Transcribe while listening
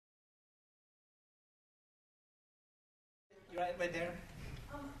right there.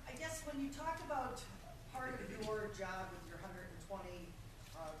 I guess when you talk about part of your job with your 120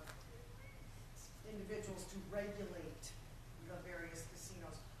 individuals to regulate the various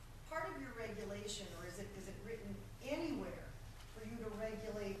casinos, part of your regulation, or is it written anywhere for you to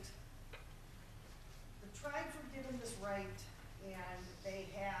regulate? The tribes were given this right, and they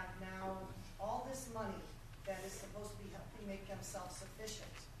have now all this money that is supposed to be helping make them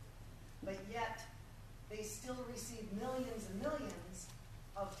self-sufficient, but yet they still receive millions and millions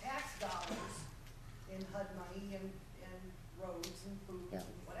of tax dollars in HUD money and roads and food and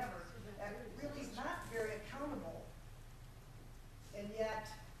whatever. That really is not very accountable. And yet,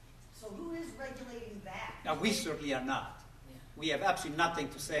 so who is regulating that? Now, we certainly are not. Yeah. We have absolutely nothing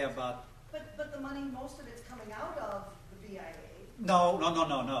to say about... But the money, most of it's coming out of the BIA. No.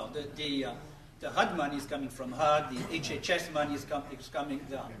 The HUD money is coming from HUD. The HHS money is coming,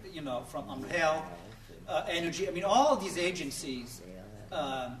 from health, energy. I mean, all these agencies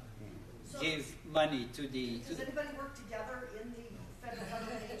give money to the... Does anybody work together in the federal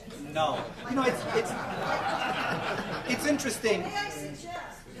government agency? No. It's interesting. May I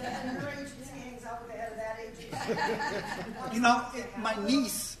suggest that your agency hangs out with the head of that agency? My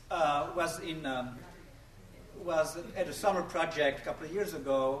niece was at a summer project a couple of years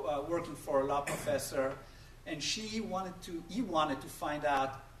ago, working for a law professor, and he wanted to find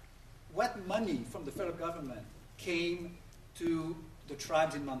out what money from the federal government came to the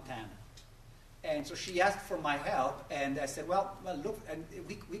tribes in Montana. And so she asked for my help, and I said, well look, and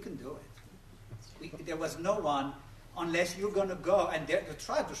we can do it. There was no one, unless you're going to go, and the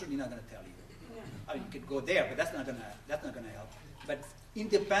tribes are certainly not going to tell you. You could go there, but that's not going to help. But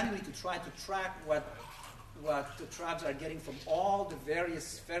independently to try to track what the tribes are getting from all the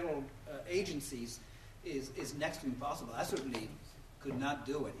various federal agencies is next to impossible. I certainly could not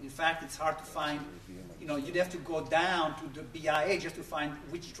do it. In fact, it's hard to find, you'd have to go down to the BIA just to find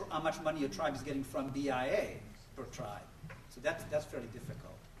how much money a tribe is getting from BIA per tribe. So that's fairly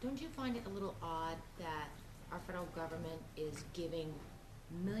difficult. Don't you find it a little odd that our federal government is giving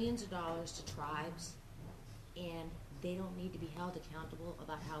millions of dollars to tribes and they don't need to be held accountable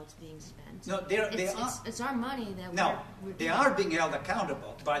about how it's being spent? No, it's our money that we're they are being held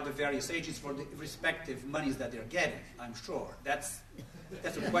accountable by the various agencies for the respective monies that they're getting, I'm sure. That's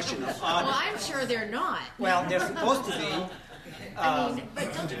a question of audit. Well, I'm sure they're not. Well, they're supposed to be.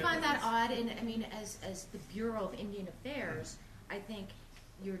 But don't you find that odd? And as the Bureau of Indian Affairs, I think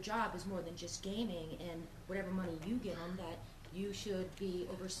your job is more than just gaming, and whatever money you get on that, you should be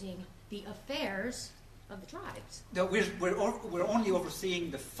overseeing the affairs of the tribes. No, we're only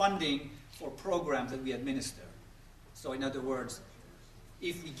overseeing the funding for programs that we administer. So in other words,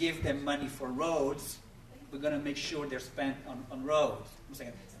 if we give them money for roads, we're going to make sure they're spent on roads.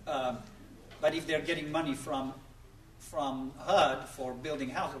 But if they're getting money from HUD for building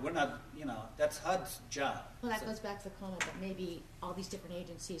houses, we're not, that's HUD's job. Well, that goes back to the comment that maybe all these different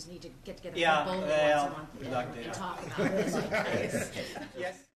agencies need to get together once a month and talk about this.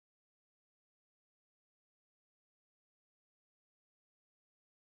 Yes.